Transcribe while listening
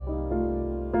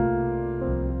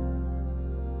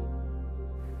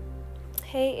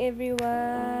Hey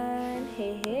everyone,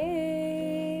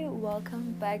 hey,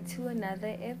 welcome back to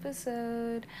another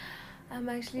episode. I'm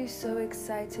actually so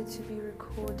excited to be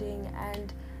recording,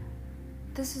 and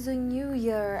this is a new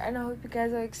year, and I hope you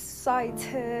guys are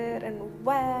excited and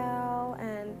well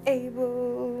and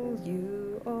able.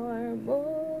 You are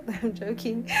more. I'm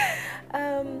joking.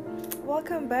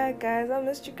 Welcome back, guys. I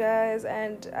missed you guys,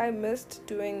 and I missed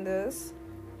doing this,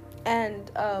 and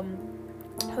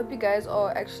hope you guys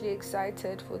are actually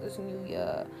excited for this new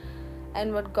year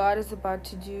and what God is about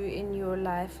to do in your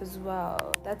life as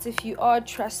well. That's if you are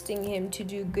trusting Him to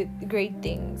do great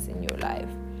things in your life.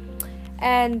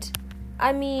 And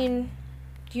I mean,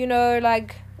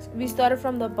 like we started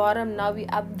from the bottom, now we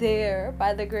up there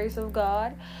by the grace of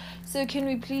God. So can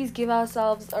we please give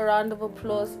ourselves a round of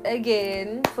applause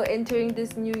again for entering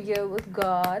this new year with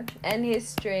God and His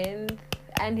strength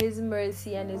and His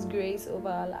mercy and His grace over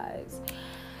our lives.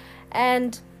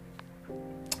 And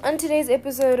on today's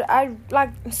episode,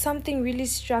 something really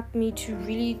struck me to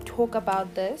really talk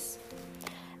about this,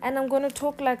 and I'm gonna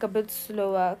talk a bit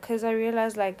slower because I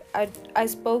realized I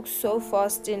spoke so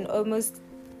fast in almost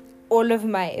all of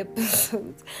my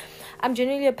episodes. I'm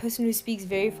generally a person who speaks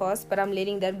very fast, but I'm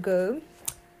letting that go.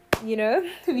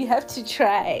 We have to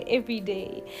try every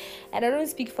day, and I don't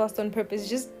speak fast on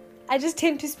purpose. I just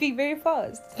tend to speak very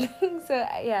fast. So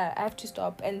yeah, I have to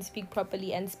stop and speak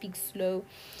properly and speak slow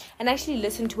and actually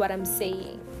listen to what I'm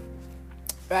saying,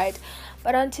 right?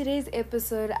 But on today's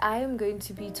episode, I am going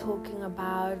to be talking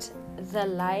about the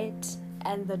light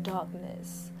and the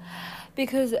darkness,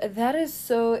 because that is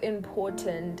so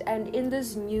important. And in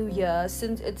this new year,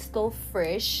 since it's still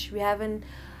fresh, we haven't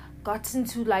gotten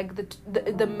to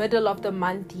the middle of the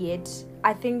month yet,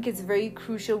 I think it's very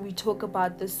crucial we talk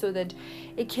about this so that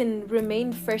it can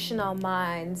remain fresh in our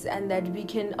minds and that we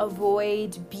can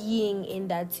avoid being in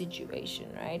that situation,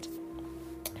 right?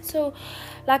 So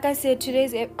like I said,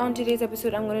 on today's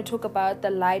episode, I'm going to talk about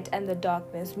the light and the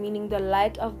darkness, meaning the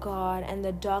light of God and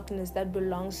the darkness that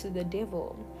belongs to the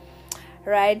devil,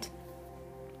 right?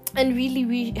 And really,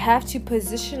 we have to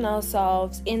position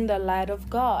ourselves in the light of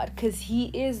God because He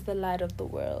is the light of the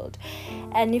world.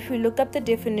 And if we look up the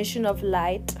definition of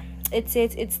light, it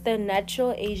says it's the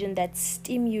natural agent that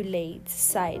stimulates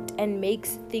sight and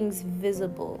makes things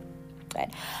visible.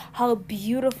 Right? How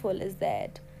beautiful is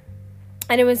that?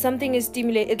 And when something is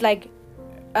stimulated,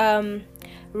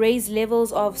 raise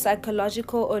levels of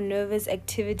psychological or nervous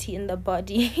activity in the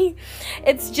body.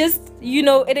 It's just,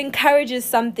 it encourages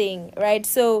something, right?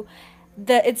 So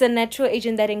it's a natural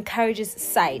agent that encourages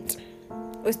sight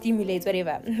or stimulates,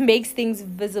 whatever, makes things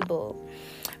visible,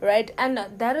 right? And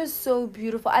that is so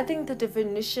beautiful. I think the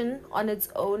definition on its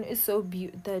own is so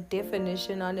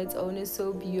beautiful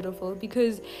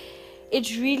because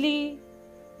it really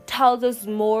tells us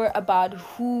more about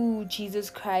who Jesus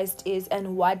Christ is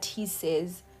and what He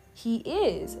says He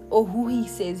is, or who He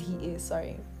says He is,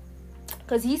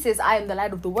 because He says, I am the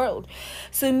light of the world.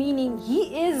 So meaning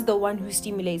He is the one who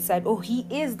stimulates sight, or He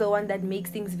is the one that makes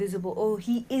things visible, or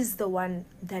He is the one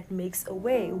that makes a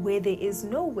way where there is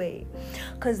no way,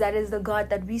 because that is the God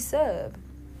that we serve,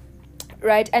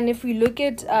 right? And if we look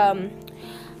at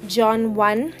John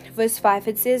 1 verse 5,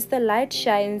 it says the light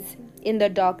shines in the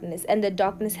darkness and the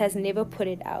darkness has never put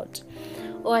it out.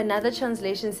 Or another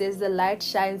translation says the light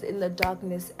shines in the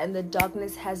darkness and the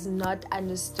darkness has not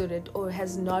understood it or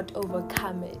has not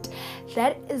overcome it.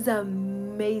 That is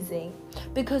amazing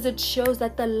because it shows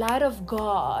that the light of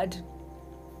God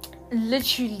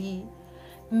literally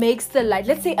makes the light.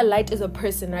 Let's say a light is a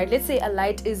person, right? Let's say a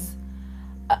light is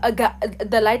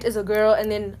the light is a girl and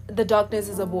then the darkness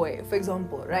is a boy, for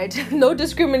example, right? No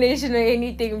discrimination or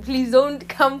anything, please don't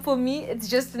come for me, it's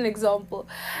just an example,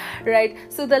 right?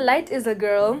 So the light is a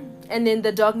girl and then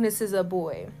the darkness is a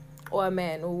boy or a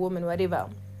man or woman, whatever,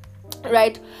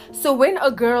 right? So when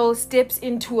a girl steps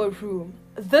into a room,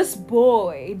 this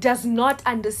boy does not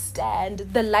understand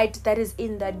the light that is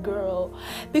in that girl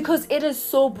because it is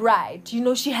so bright.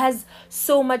 She has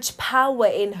so much power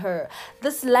in her.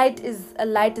 This light is a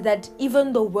light that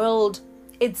even the world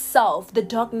itself, the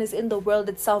darkness in the world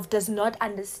itself, does not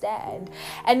understand.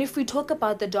 And if we talk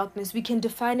about the darkness, we can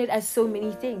define it as so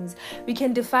many things. We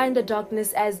can define the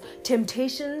darkness as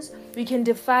temptations. We can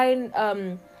define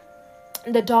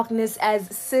the darkness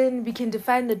as sin. We can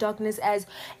define the darkness as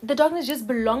the darkness just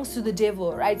belongs to the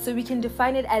devil, right? So we can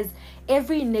define it as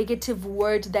every negative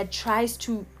word that tries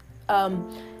to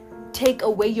take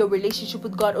away your relationship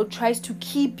with God, or tries to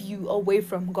keep you away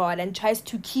from God and tries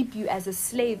to keep you as a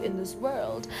slave in this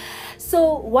world.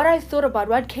 So what I thought about,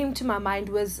 what came to my mind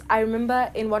was, I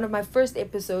remember in one of my first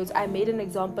episodes, I made an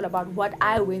example about what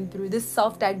I went through, this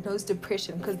self-diagnosed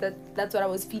depression, because that's what I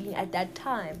was feeling at that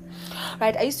time,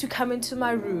 right? I used to come into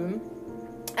my room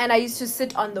and I used to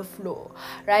sit on the floor,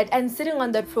 right? And sitting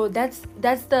on the floor, that's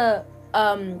the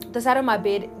side of my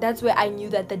bed, that's where I knew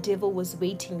that the devil was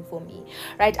waiting for me,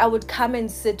 right? I would come and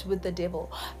sit with the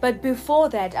devil. But before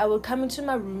that, I would come into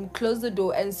my room, close the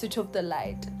door, and switch off the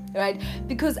light, right?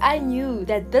 Because I knew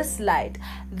that this light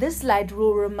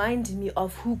will remind me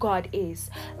of who God is.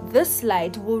 This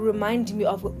light will remind me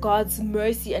of God's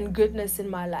mercy and goodness in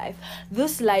my life.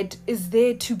 This light is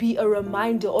there to be a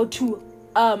reminder, or to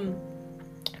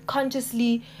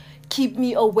consciously keep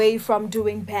me away from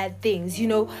doing bad things.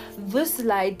 This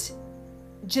light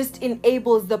just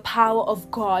enables the power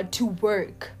of God to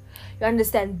work. You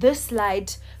understand? This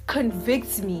light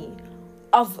convicts me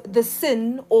of the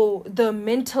sin or the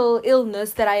mental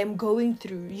illness that I am going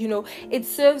through. It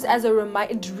serves as a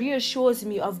reminder. It reassures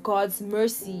me of God's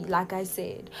mercy, like I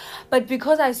said. But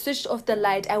because I switched off the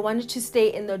light, I wanted to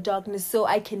stay in the darkness so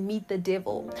I can meet the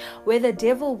devil, where the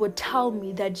devil would tell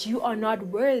me that you are not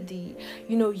worthy,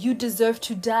 you deserve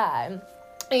to die,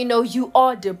 you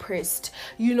are depressed,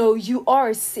 you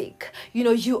are sick,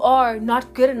 you are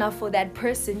not good enough for that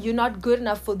person, you're not good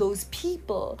enough for those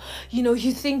people,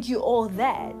 you think you all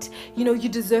that, you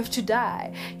deserve to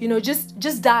die,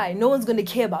 just die, no one's gonna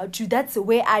care about you. That's the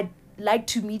way I like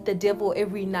to meet the devil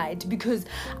every night, because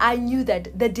I knew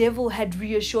that the devil had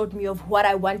reassured me of what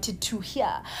I wanted to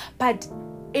hear. But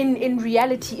in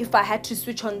reality, if I had to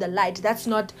switch on the light, that's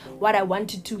not what I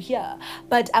wanted to hear.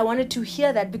 But I wanted to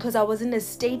hear that because I was in a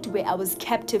state where I was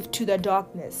captive to the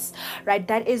darkness, right?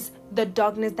 That is the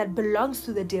darkness that belongs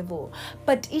to the devil.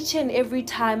 But each and every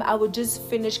time I would just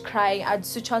finish crying, I'd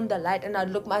switch on the light and I'd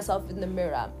look myself in the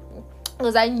mirror,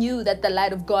 because I knew that the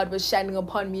light of God was shining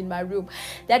upon me in my room.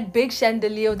 That big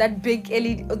chandelier, that big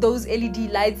LED, those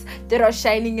LED lights that are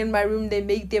shining in my room, they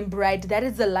make them bright. That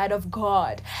is the light of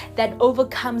God that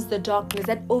overcomes the darkness,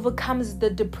 that overcomes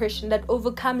the depression, that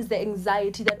overcomes the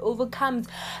anxiety, that overcomes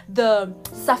the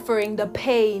suffering, the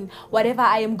pain, whatever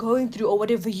I am going through, or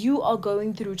whatever you are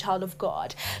going through, child of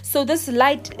God. So this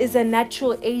light is a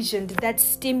natural agent that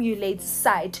stimulates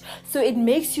sight. So it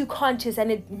makes you conscious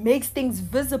and it makes things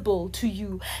visible to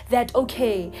you that,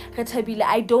 okay, Khathabile,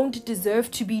 I don't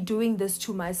deserve to be doing this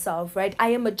to myself, right? I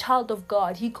am a child of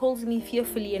God. He calls me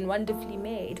fearfully and wonderfully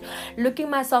made. Looking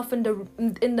myself in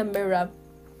the mirror,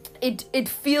 it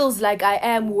feels like I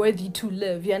am worthy to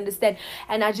live, you understand?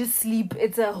 And I just sleep.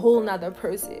 It's a whole nother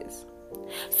process.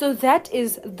 So that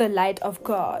is the light of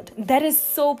God. That is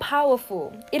so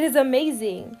powerful. It is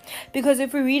amazing, because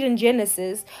if we read in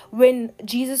Genesis, when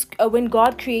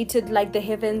God created like the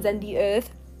heavens and the earth,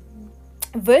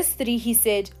 verse 3, he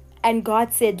said, and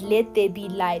God said, let there be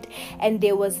light, and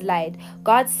there was light.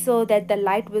 God saw that the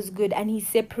light was good, and he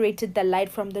separated the light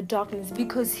from the darkness,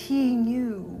 because he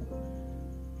knew.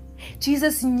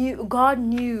 Jesus knew, God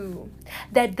knew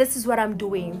that this is what I'm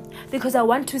doing, because I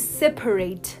want to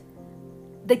separate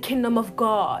the kingdom of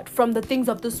God from the things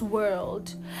of this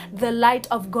world, the light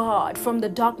of God from the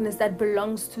darkness that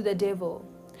belongs to the devil.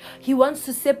 He wants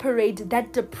to separate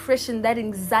that depression, that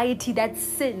anxiety, that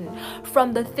sin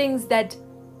from the things that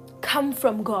come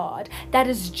from God. That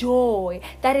is joy,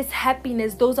 that is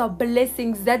happiness, those are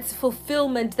blessings, that's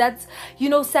fulfillment, that's,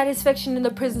 satisfaction in the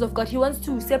presence of God. He wants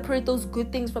to separate those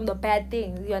good things from the bad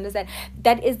things, you understand?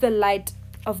 That is the light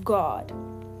of God.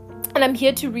 And I'm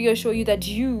here to reassure you that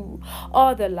you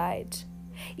are the light.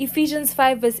 Ephesians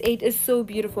 5 verse 8 is so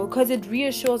beautiful, because it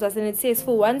reassures us, and it says,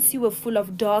 for once you were full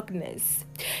of darkness,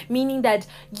 meaning that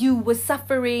you were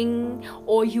suffering,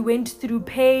 or you went through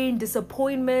pain,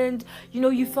 disappointment,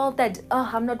 you felt that,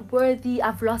 I'm not worthy,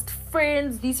 I've lost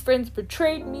friends, these friends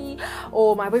betrayed me,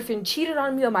 or my boyfriend cheated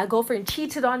on me, or my girlfriend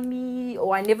cheated on me,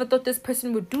 or I never thought this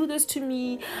person would do this to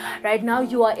me. Right now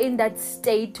you are in that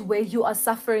state where you are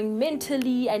suffering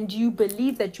mentally, and you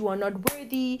believe that you are not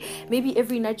worthy. Maybe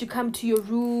every night you come to your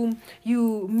room,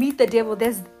 you meet the devil.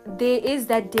 There is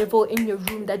that devil in your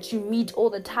room that you meet all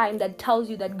the time that tells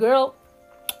you that, girl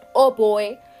or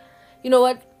boy, you know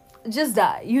what, just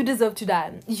die. You deserve to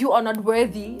die. You are not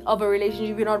worthy of a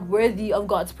relationship. You're not worthy of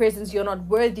God's presence. You're not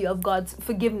worthy of God's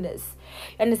forgiveness.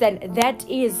 You understand? That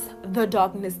is the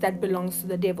darkness that belongs to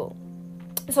the devil.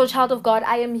 So, child of God,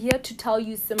 I am here to tell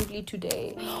you simply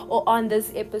today, or on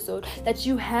this episode, that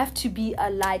you have to be a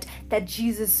light that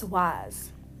Jesus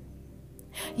was.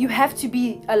 You have to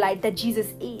be a light that Jesus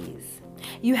is.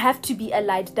 You have to be a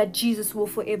light that Jesus will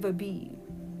forever be.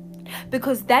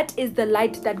 Because that is the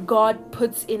light that God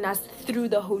puts in us through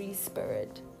the Holy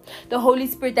Spirit. The Holy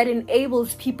Spirit that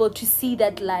enables people to see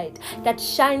that light, that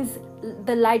shines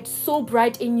the light so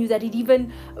bright in you that it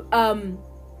even,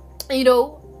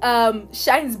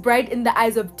 shines bright in the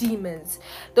eyes of demons.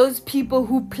 Those people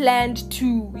who planned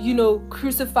to,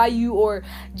 crucify you or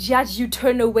judge you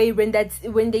turn away when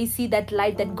they see that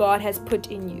light that God has put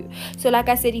in you. So like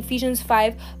I said, Ephesians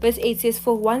 5 verse 8 says,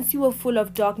 "For once you were full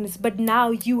of darkness, but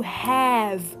now you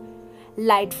have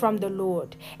light from the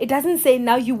Lord." It doesn't say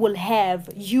now you will have.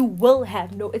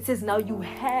 No, it says now you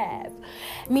have.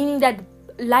 Meaning that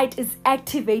light is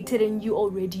activated in you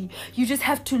already. You just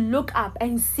have to look up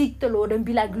and seek the Lord and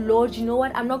be like, "Lord, you know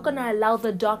what? I'm not going to allow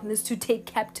the darkness to take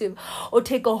captive or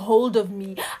take a hold of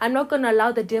me. I'm not going to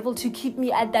allow the devil to keep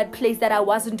me at that place that I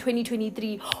was in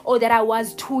 2023 or that I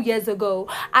was 2 years ago.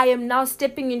 I am now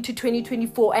stepping into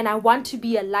 2024 and I want to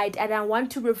be a light and I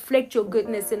want to reflect your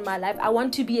goodness in my life. I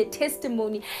want to be a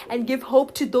testimony and give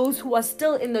hope to those who are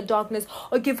still in the darkness,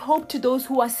 or give hope to those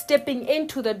who are stepping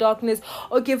into the darkness,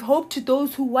 or give hope to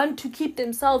those who want to keep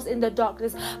themselves in the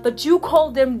darkness, but you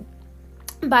call them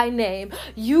by name.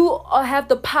 You have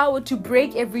the power to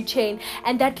break every chain,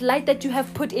 and that light that you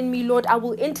have put in me, Lord, I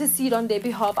will intercede on their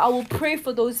behalf. I will pray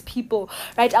for those people,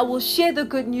 right? I will share the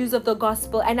good news of the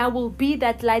gospel, and I will be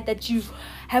that light that you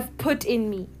have put in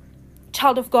me."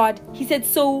 Child of God, he said,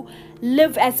 so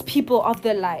live as people of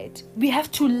the light. We have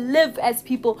to live as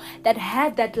people that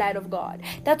have that light of God.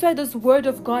 That's why this word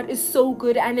of God is so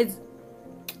good, and it's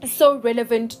so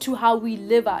relevant to how we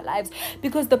live our lives,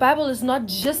 because the Bible is not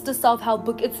just a self-help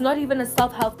book. It's not even a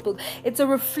self-help book. It's a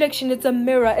reflection. It's a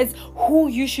mirror. It's who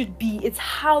you should be. It's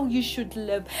how you should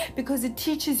live, because it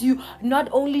teaches you not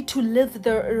only to live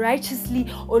the righteously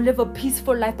or live a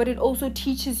peaceful life, but it also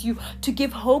teaches you to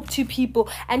give hope to people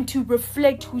and to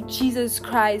reflect who Jesus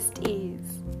Christ is.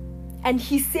 And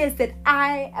he says that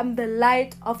I am the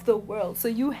light of the world. So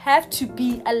you have to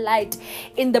be a light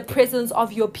in the presence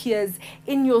of your peers,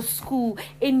 in your school,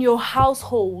 in your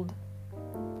household.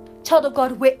 Child of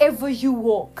God, wherever you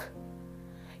walk,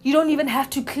 you don't even have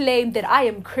to claim that I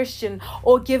am Christian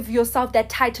or give yourself that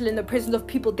title in the presence of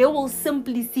people. They will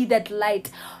simply see that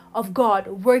light of God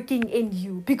working in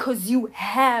you, because you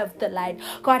have the light.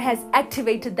 God has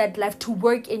activated that light to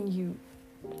work in you,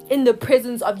 in the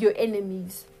presence of your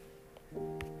enemies.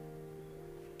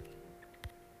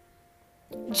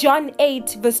 John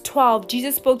 8 verse 12,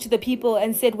 Jesus spoke to the people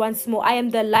and said once more, "I am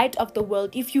the light of the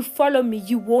world. If you follow me,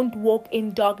 you won't walk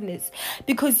in darkness,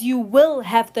 because you will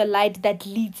have the light that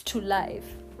leads to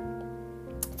life."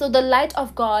 So the light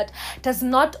of God does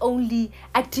not only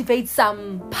activate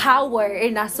some power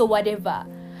in us or whatever,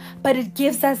 but it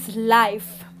gives us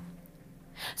life.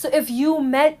 So if you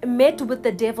met with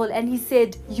the devil and he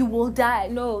said you will die,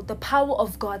 no, the power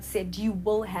of God said you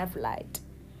will have light.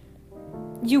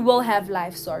 You will have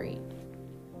life,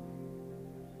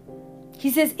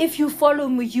 He says, if you follow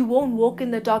me, you won't walk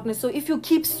in the darkness. So if you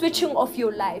keep switching off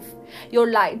your light,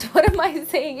 what am I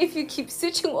saying? If you keep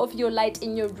switching off your light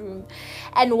in your room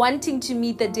and wanting to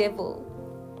meet the devil,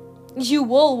 you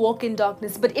will walk in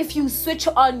darkness. But if you switch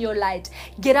on your light,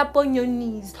 get up on your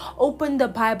knees, open the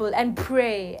Bible and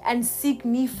pray and seek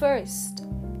me first.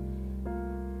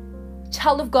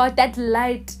 Child of God, that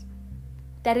light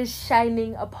that is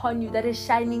shining upon you, that is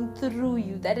shining through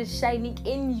you, that is shining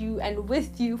in you and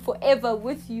with you, forever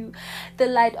with you, the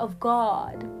light of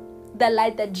God, the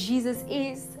light that Jesus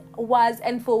is, was,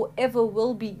 and forever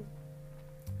will be,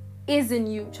 is in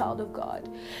you, child of God.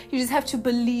 You just have to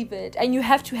believe it, and you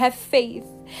have to have faith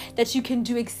that you can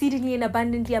do exceedingly and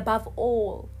abundantly above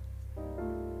all,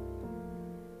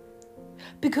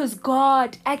 because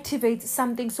God activates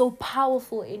something so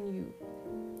powerful in you.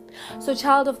 So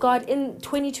child of God, in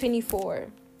 2024,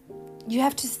 you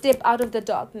have to step out of the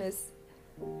darkness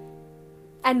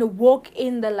and walk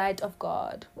in the light of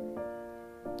God,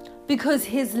 because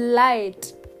his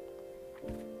light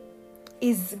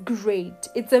is great.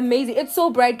 It's amazing. It's so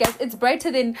bright, guys. It's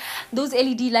brighter than those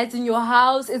LED lights in your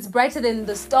house. It's brighter than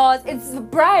the stars. It's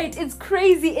bright. It's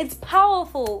crazy. It's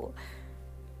powerful.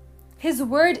 His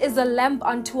word is a lamp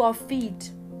unto our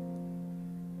feet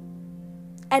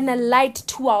and a light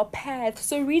to our path.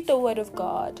 So read the word of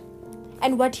God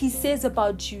and what he says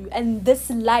about you and this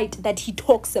light that he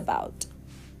talks about.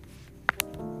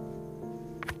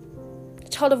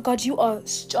 Child of God, you are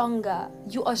stronger.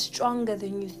 You are stronger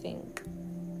than you think.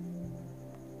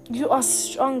 You are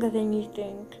stronger than you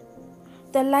think.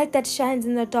 The light that shines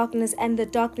in the darkness, and the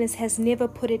darkness has never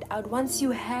put it out. Once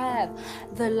you have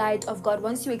the light of God,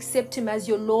 once you accept him as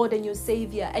your Lord and your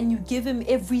Savior, and you give him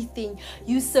everything,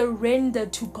 you surrender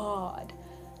to God,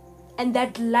 and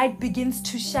that light begins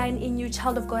to shine in you,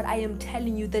 child of God, I am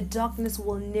telling you, the darkness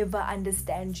will never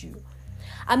understand you.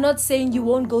 I'm not saying you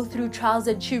won't go through trials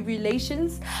and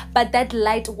tribulations, but that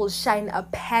light will shine a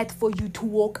path for you to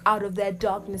walk out of that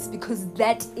darkness, because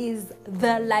that is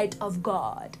the light of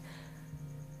God.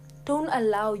 Don't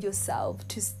allow yourself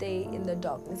to stay in the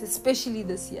darkness, especially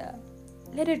this year.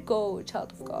 Let it go,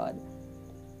 child of God.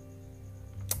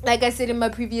 Like I said in my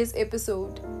previous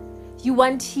episode, you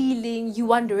want healing, you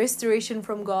want restoration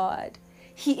from God.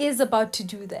 He is about to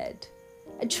do that.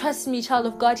 And trust me, child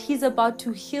of God, he's about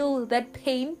to heal that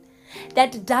pain,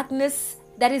 that darkness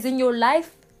that is in your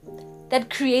life, that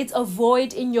creates a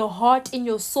void in your heart, in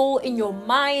your soul, in your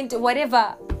mind,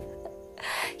 whatever.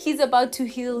 He's about to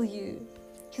heal you.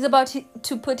 He's about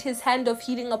to put his hand of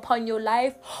healing upon your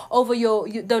life, over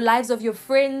the lives of your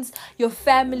friends, your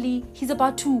family. He's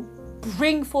about to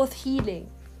bring forth healing,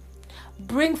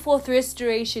 bring forth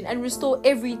restoration, and restore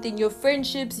everything, your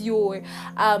friendships, your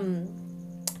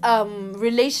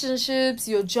relationships,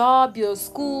 your job, your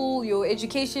school, your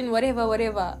education,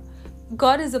 whatever.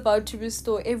 God is about to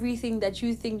restore everything that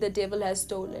you think the devil has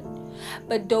stolen.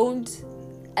 But don't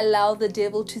allow the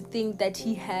devil to think that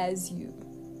he has you,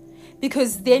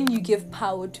 because then you give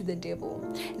power to the devil.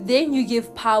 Then you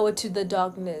give power to the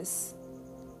darkness.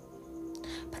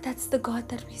 But that's the God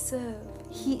that we serve.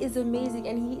 He is amazing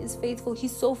and he is faithful.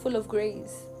 He's so full of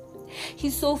grace.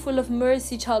 He's so full of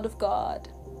mercy, child of God.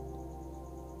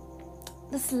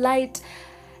 This light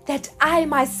that I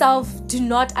myself do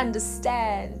not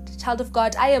understand, child of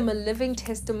God, I am a living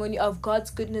testimony of God's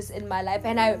goodness in my life,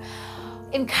 and I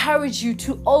encourage you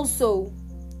to also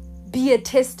be a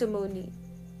testimony.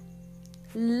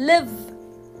 Live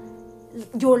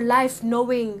your life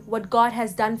knowing what God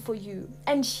has done for you,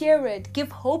 and share it.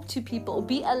 Give hope to people.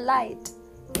 Be a light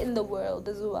in the world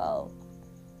as well.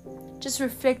 Just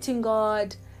reflecting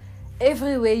God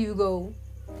everywhere you go.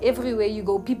 Everywhere you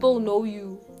go, people know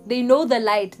you. They know the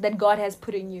light that God has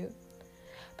put in you.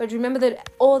 But remember that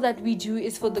all that we do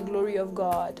is for the glory of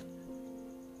God.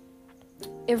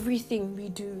 Everything we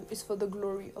do is for the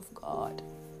glory of God.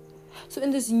 So in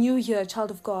this new year,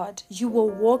 child of God, you will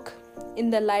walk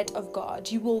in the light of God.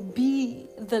 You will be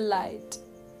the light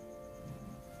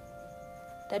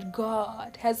that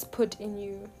God has put in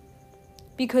you,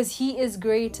 because he is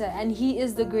greater and he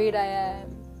is the great I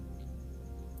am.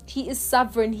 He is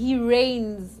sovereign. He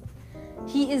reigns.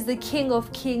 He is the King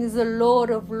of kings, the Lord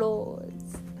of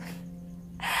lords.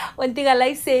 One thing I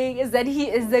like saying is that he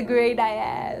is the great I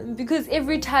am, because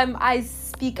every time I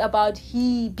speak about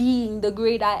he being the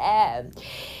great I am,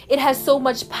 it has so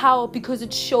much power, because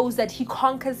it shows that he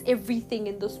conquers everything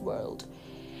in this world.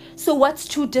 So what's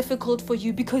too difficult for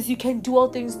you? Because you can do all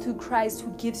things through Christ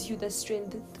who gives you the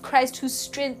strength. Christ who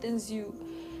strengthens you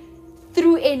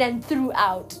through in and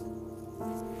throughout.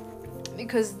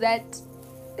 Because that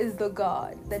is the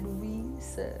God that we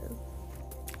serve.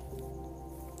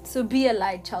 So be a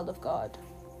light, child of God.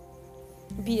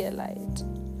 Be a light.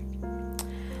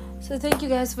 So thank you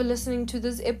guys for listening to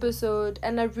this episode,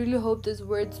 and I really hope this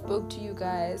word spoke to you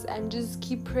guys. And just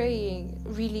keep praying,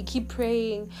 really keep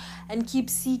praying, and keep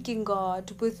seeking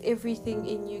God with everything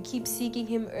in you. Keep seeking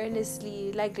him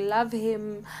earnestly, like love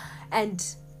him, and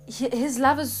his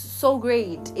love is so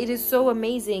great. It is so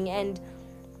amazing, and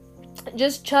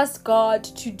just trust God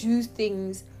to do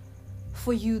things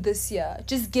for you this year.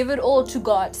 Just give it all to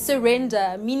God.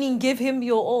 Surrender, meaning give him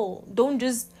your all. Don't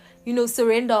just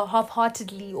surrender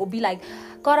half-heartedly, or be like,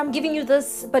 God, I'm giving you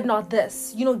this but not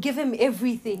this. Give him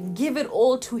everything. Give it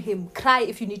all to him. Cry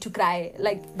if you need to cry,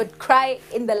 but cry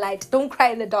in the light. Don't cry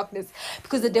in the darkness,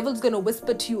 because the devil's gonna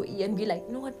whisper to your ear and be like,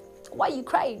 you know what, why are you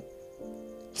crying?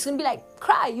 He's gonna be like,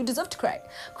 cry, you deserve to cry.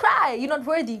 Cry, you're not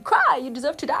worthy. Cry, you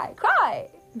deserve to die. Cry.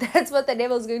 That's what the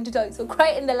devil's going to tell you. So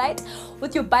cry in the light,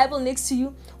 with your Bible next to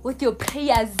you, with your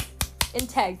prayers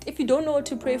intact. If you don't know what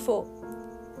to pray for,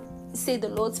 say the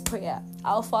Lord's Prayer,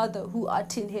 Our Father who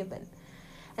art in heaven.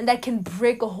 And that can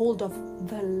break a hold of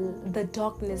the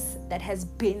darkness that has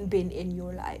been in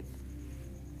your life.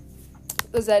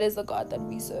 Because that is the God that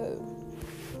we serve.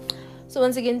 So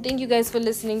once again, thank you guys for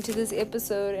listening to this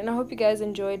episode, and I hope you guys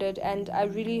enjoyed it, and I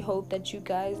really hope that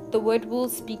the word will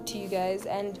speak to you guys,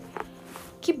 and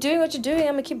keep doing what you're doing.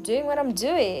 I'm gonna keep doing what I'm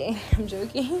doing. I'm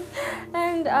joking.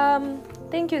 And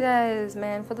thank you guys,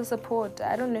 man, for the support.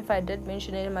 I don't know if I did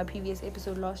mention it in my previous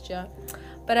episode last year,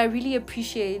 but I really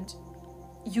appreciate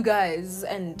you guys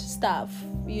and stuff,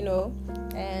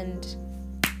 and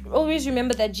always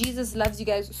remember that Jesus loves you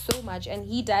guys so much, and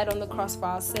he died on the cross for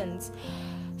our sins.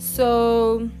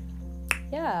 So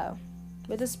yeah,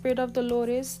 where the Spirit of the Lord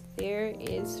is, there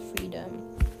is freedom.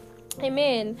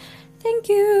 Amen. Thank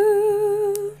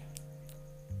you.